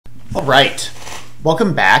All right,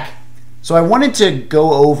 welcome back. So I wanted to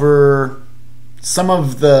go over some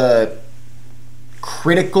of the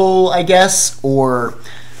critical, I guess, or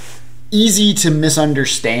easy to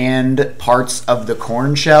misunderstand parts of the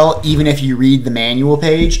Korn shell, even if you read the manual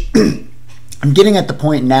page. I'm getting at the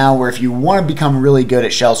point now where if you want to become really good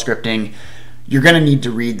at shell scripting, you're going to need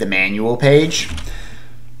to read the manual page.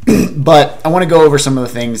 But I want to go over some of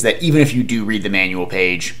the things that, even if you do read the manual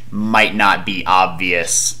page, might not be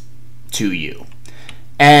obvious to you.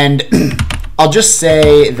 And I'll just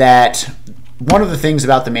say that one of the things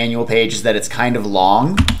about the manual page is that it's kind of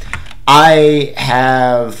long. I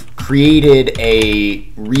have created a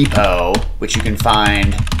repo, which you can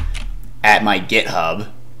find at my GitHub,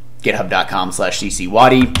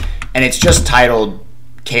 github.com/ccwaddy, and it's just titled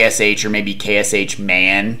KSH or maybe KSH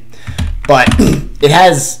man, but it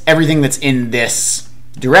has everything that's in this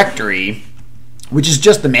directory, which is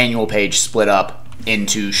just the manual page split up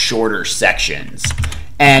into shorter sections.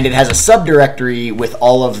 And it has a subdirectory with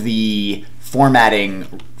all of the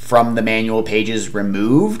formatting from the manual pages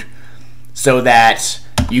removed so that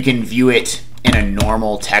you can view it in a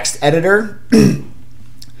normal text editor.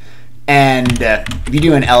 And if you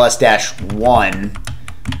do an ls-1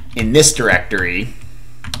 in this directory,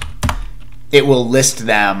 it will list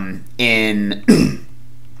them in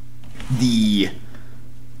the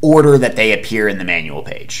order that they appear in the manual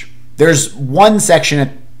page. There's one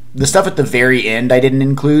section, the stuff at the very end I didn't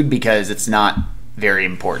include because it's not very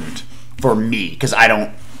important for me, because I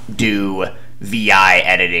don't do VI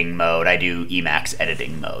editing mode, I do Emacs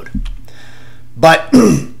editing mode. But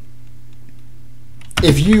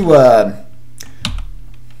if you are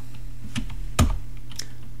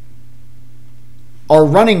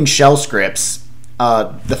running shell scripts,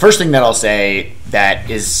 the first thing that I'll say that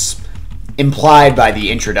is implied by the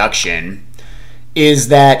introduction is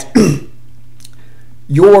that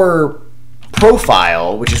your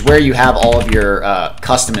profile, which is where you have all of your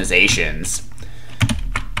customizations,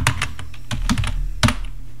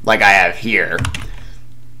 like I have here,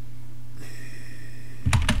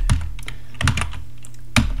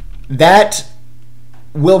 that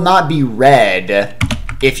will not be read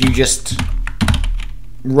if you just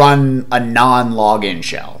run a non-login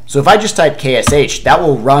shell. So if I just type KSH, that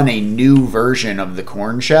will run a new version of the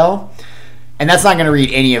Korn shell, and that's not going to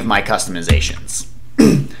read any of my customizations.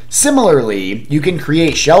 Similarly, you can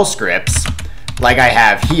create shell scripts like I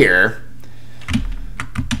have here,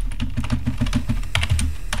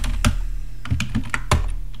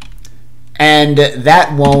 and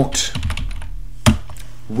that won't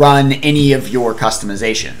run any of your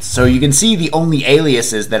customizations. So you can see the only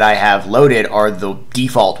aliases that I have loaded are the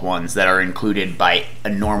default ones that are included by a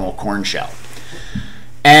normal Korn shell.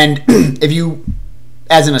 And if you,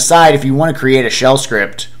 as an aside, if you want to create a shell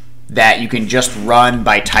script that you can just run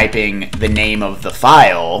by typing the name of the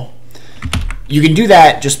file, you can do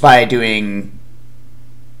that just by doing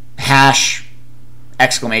 # !bin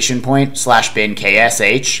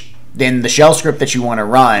ksh, then the shell script that you want to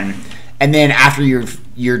run, and then after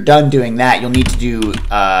you're done doing that, you'll need to do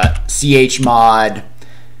chmod,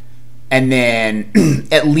 and then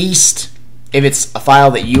at least if it's a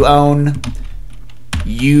file that you own,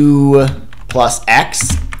 u plus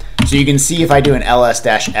x. So you can see if I do an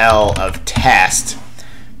ls-l of test,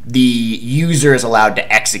 the user is allowed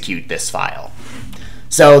to execute this file.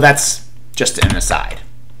 So that's just an aside.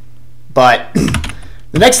 But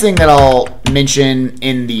the next thing that I'll mention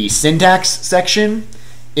in the syntax section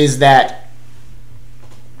is that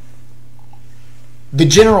the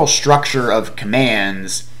general structure of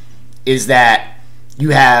commands is that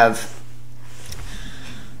you have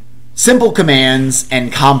simple commands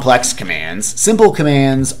and complex commands. Simple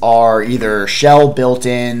commands are either shell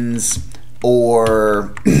built-ins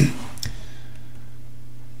or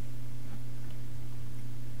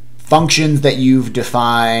functions that you've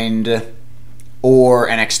defined or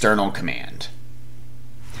an external command.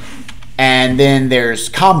 And then there's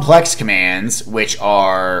complex commands, which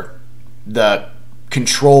are the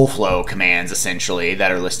control flow commands, essentially,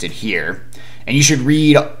 that are listed here. And you should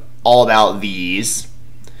read all about these.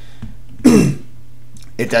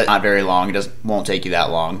 It's not very long. It won't take you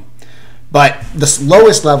that long. But the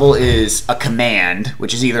lowest level is a command,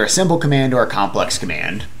 which is either a simple command or a complex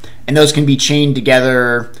command. And those can be chained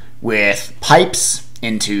together with pipes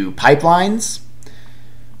into pipelines,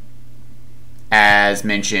 as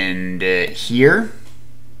mentioned here.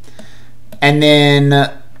 And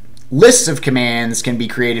then lists of commands can be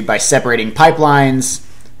created by separating pipelines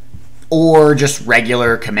or just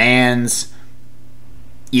regular commands,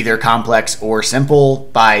 either complex or simple,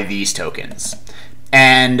 by these tokens.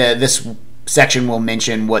 And this section will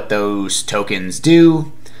mention what those tokens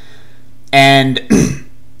do. And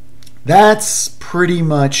that's pretty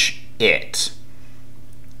much it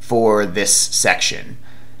for this section.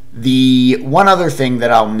 The one other thing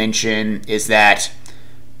that I'll mention is that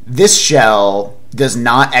this shell does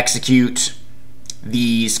not execute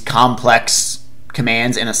these complex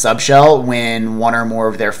commands in a subshell when one or more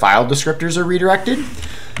of their file descriptors are redirected.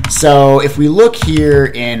 So if we look here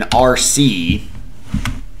in RC,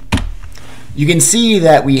 you can see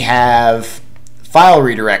that we have file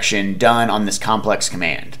redirection done on this complex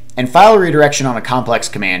command. And file redirection on a complex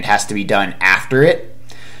command has to be done after it.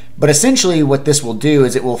 But essentially what this will do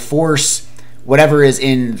is it will force whatever is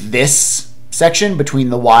in this section between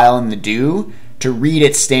the while and the do to read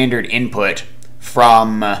its standard input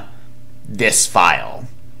from this file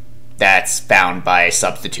that's found by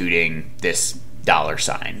substituting this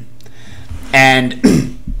 $.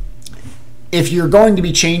 And if you're going to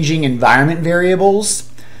be changing environment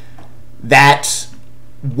variables, that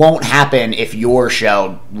won't happen if your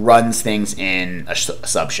shell runs things in a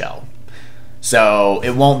subshell. So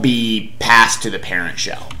it won't be passed to the parent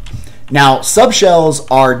shell. Now, subshells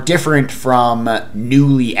are different from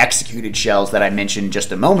newly executed shells that I mentioned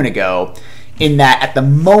just a moment ago, in that at the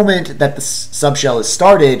moment that the subshell is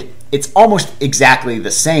started, it's almost exactly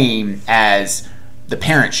the same as the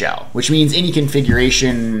parent shell, which means any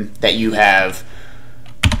configuration that you have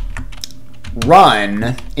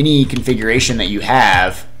run, any configuration that you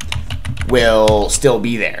have will still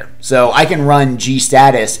be there. So I can run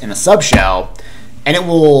gstatus in a subshell, and it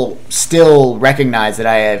will still recognize that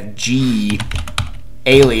I have G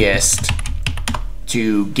aliased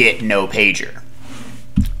to get no pager.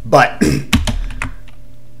 But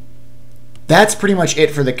that's pretty much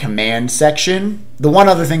it for the command section. The one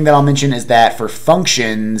other thing that I'll mention is that for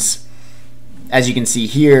functions, as you can see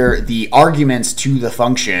here, the arguments to the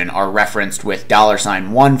function are referenced with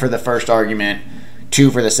 $1 for the first argument,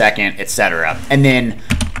 2 for the second, etc. And then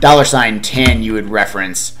 $10 you would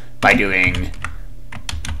reference by doing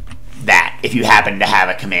that if you happen to have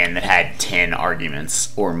a command that had 10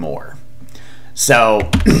 arguments or more. So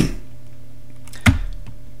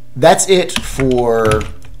that's it for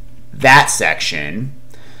that section.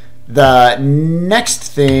 The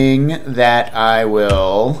next thing that I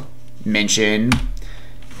will mention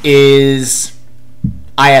is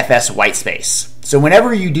IFS whitespace. So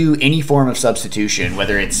whenever you do any form of substitution,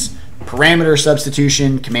 whether it's parameter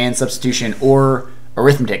substitution, command substitution, or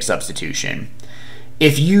arithmetic substitution,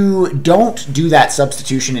 if you don't do that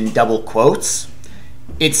substitution in double quotes,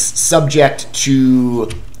 it's subject to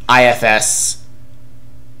IFS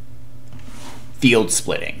field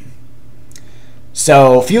splitting.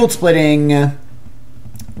 So field splitting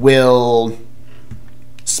will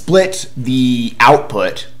split the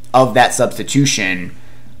output of that substitution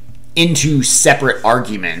into separate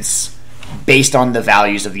arguments based on the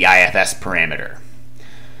values of the IFS parameter.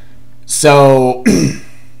 So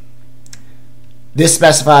this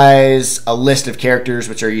specifies a list of characters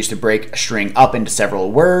which are used to break a string up into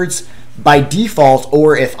several words. By default,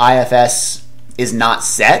 or if IFS is not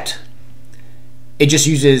set, it just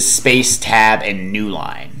uses space, tab, and new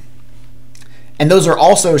line. And those are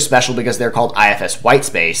also special because they're called IFS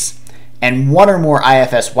whitespace, and one or more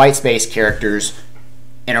IFS whitespace characters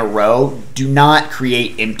in a row do not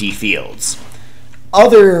create empty fields.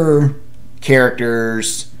 Other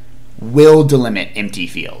characters will delimit empty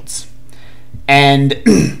fields.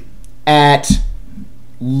 And at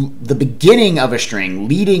the beginning of a string,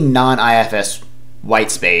 leading non-IFS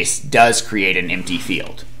whitespace does create an empty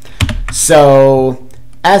field. So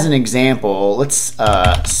as an example, let's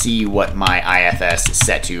see what my IFS is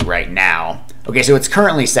set to right now. Okay, so it's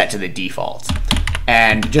currently set to the default.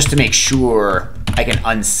 And just to make sure, I can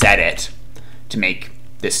unset it to make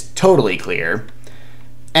this totally clear.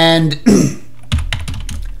 And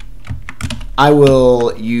I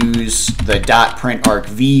will use the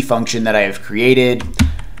 .printargv function that I have created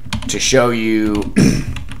to show you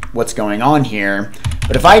what's going on here.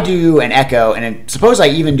 But if I do an echo, and suppose I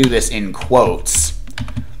even do this in quotes.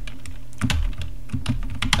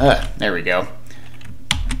 There we go.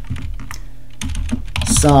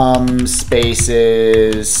 Some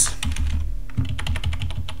spaces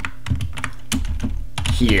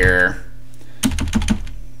here.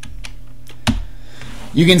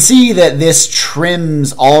 You can see that this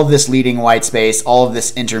trims all of this leading white space, all of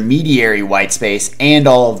this intermediary white space, and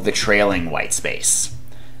all of the trailing white space.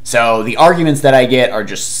 So the arguments that I get are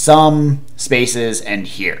just some spaces and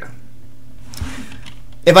here.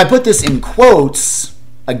 If I put this in quotes,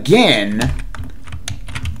 again,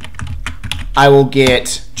 I will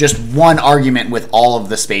get just one argument with all of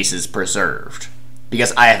the spaces preserved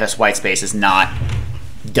because IFS whitespace is not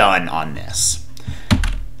done on this.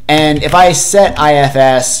 And if I set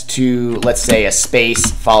IFS to, let's say, a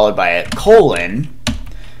space followed by a colon,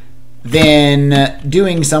 then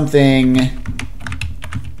doing something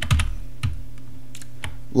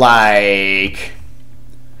like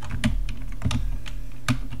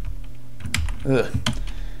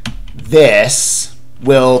this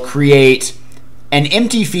will create an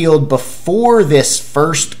empty field before this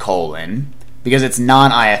first colon, because it's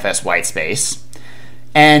non-IFS white space,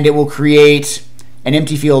 and it will create an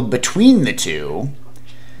empty field between the two,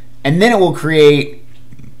 and then it will create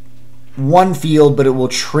one field, but it will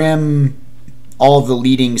trim all of the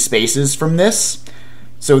leading spaces from this.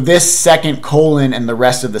 So this second colon and the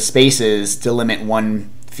rest of the spaces delimit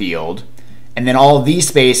one field, and then all of these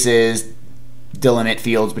spaces delimit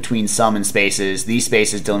fields between sum and spaces. These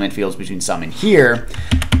spaces delimit fields between sum and here.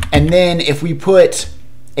 And then if we put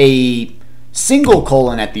a single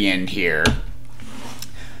colon at the end here,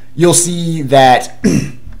 you'll see that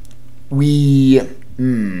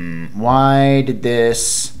why did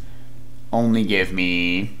this only give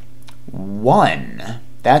me 1?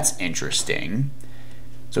 That's interesting.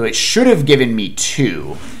 So it should have given me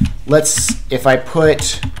 2. If I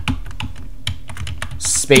put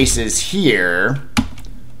spaces here,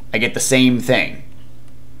 I get the same thing.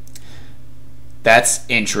 That's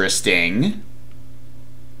interesting.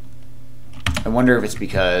 I wonder if it's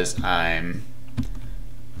because I'm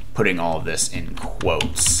putting all of this in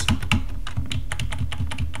quotes.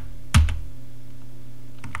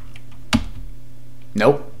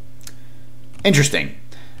 Nope. Interesting.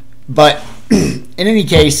 But in any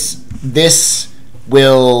case, this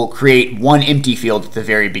will create one empty field at the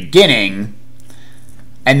very beginning,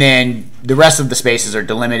 and then the rest of the spaces are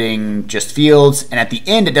delimiting just fields, and at the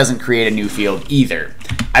end it doesn't create a new field either.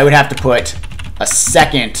 I would have to put a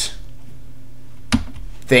second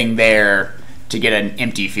thing there to get an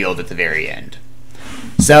empty field at the very end.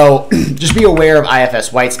 So just be aware of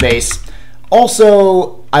IFS whitespace.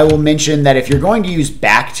 Also, I will mention that if you're going to use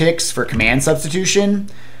backticks for command substitution,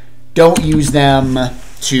 don't use them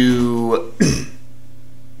if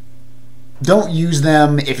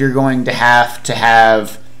you're going to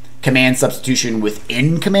have command substitution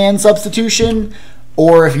within command substitution,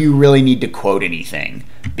 or if you really need to quote anything,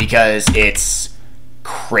 because it's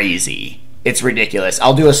crazy. It's ridiculous.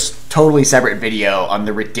 I'll do a totally separate video on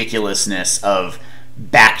the ridiculousness of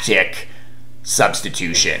backtick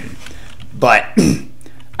substitution. But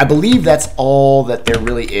I believe that's all that there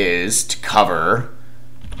really is to cover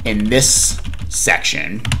in this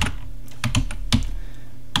section.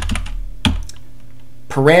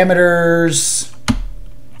 Parameters,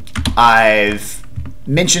 I've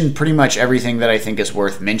mentioned pretty much everything that I think is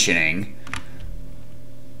worth mentioning.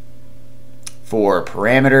 For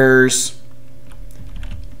parameters,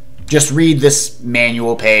 just read this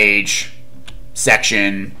manual page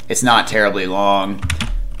section. It's not terribly long,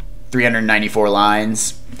 394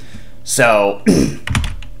 lines. So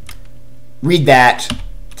read that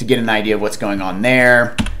to get an idea of what's going on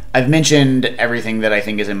there. I've mentioned everything that I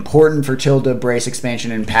think is important for tilde, brace,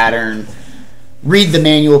 expansion, and pattern. Read the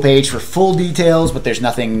manual page for full details, but there's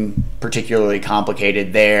nothing particularly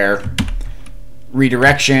complicated there.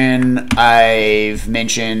 Redirection I've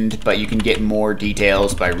mentioned, but you can get more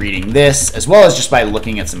details by reading this, as well as just by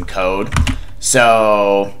looking at some code.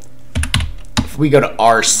 So if we go to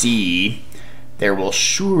RC, there will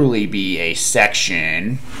surely be a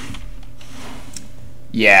section.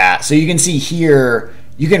 Yeah, so you can see here,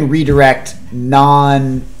 you can redirect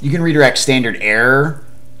standard error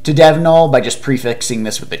to dev null by just prefixing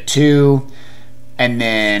this with a 2, and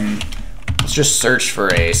then let's just search for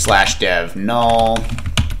a /dev null.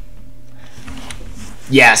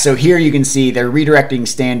 Yeah, so here you can see they're redirecting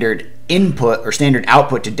standard input or standard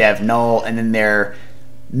output to dev null, and then they're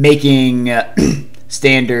making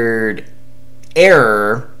standard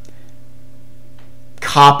error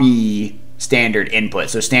copy standard input.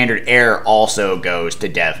 So standard error also goes to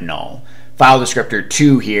dev null. File descriptor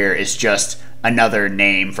 2 here is just another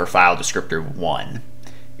name for file descriptor 1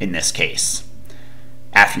 in this case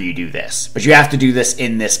after you do this. But you have to do this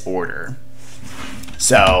in this order.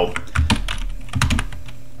 So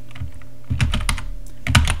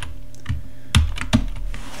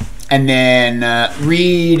and then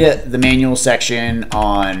read the manual section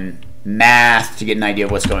on math to get an idea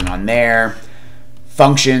of what's going on there.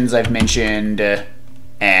 Functions I've mentioned,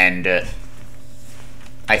 and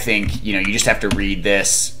I think you just have to read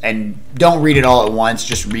this, and don't read it all at once.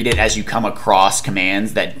 Just read it as you come across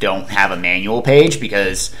commands that don't have a manual page,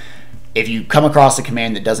 because if you come across a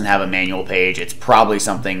command that doesn't have a manual page, it's probably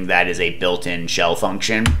something that is a built-in shell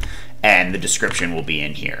function, and the description will be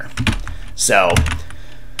in here. So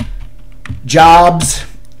jobs,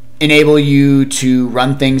 enable you to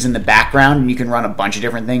run things in the background, and you can run a bunch of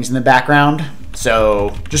different things in the background.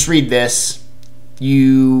 So just read this.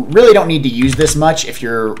 You really don't need to use this much if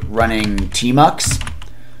you're running tmux.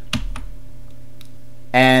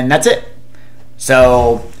 And that's it.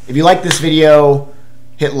 So if you like this video,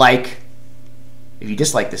 hit like. If you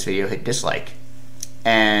dislike this video, hit dislike.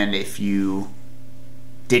 And if you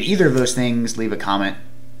did either of those things, leave a comment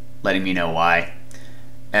letting me know why.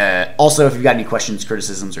 Also, if you've got any questions,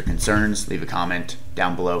 criticisms, or concerns, leave a comment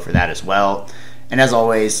down below for that as well. And as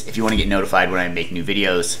always, if you want to get notified when I make new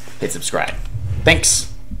videos, hit subscribe.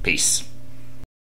 Thanks. Peace.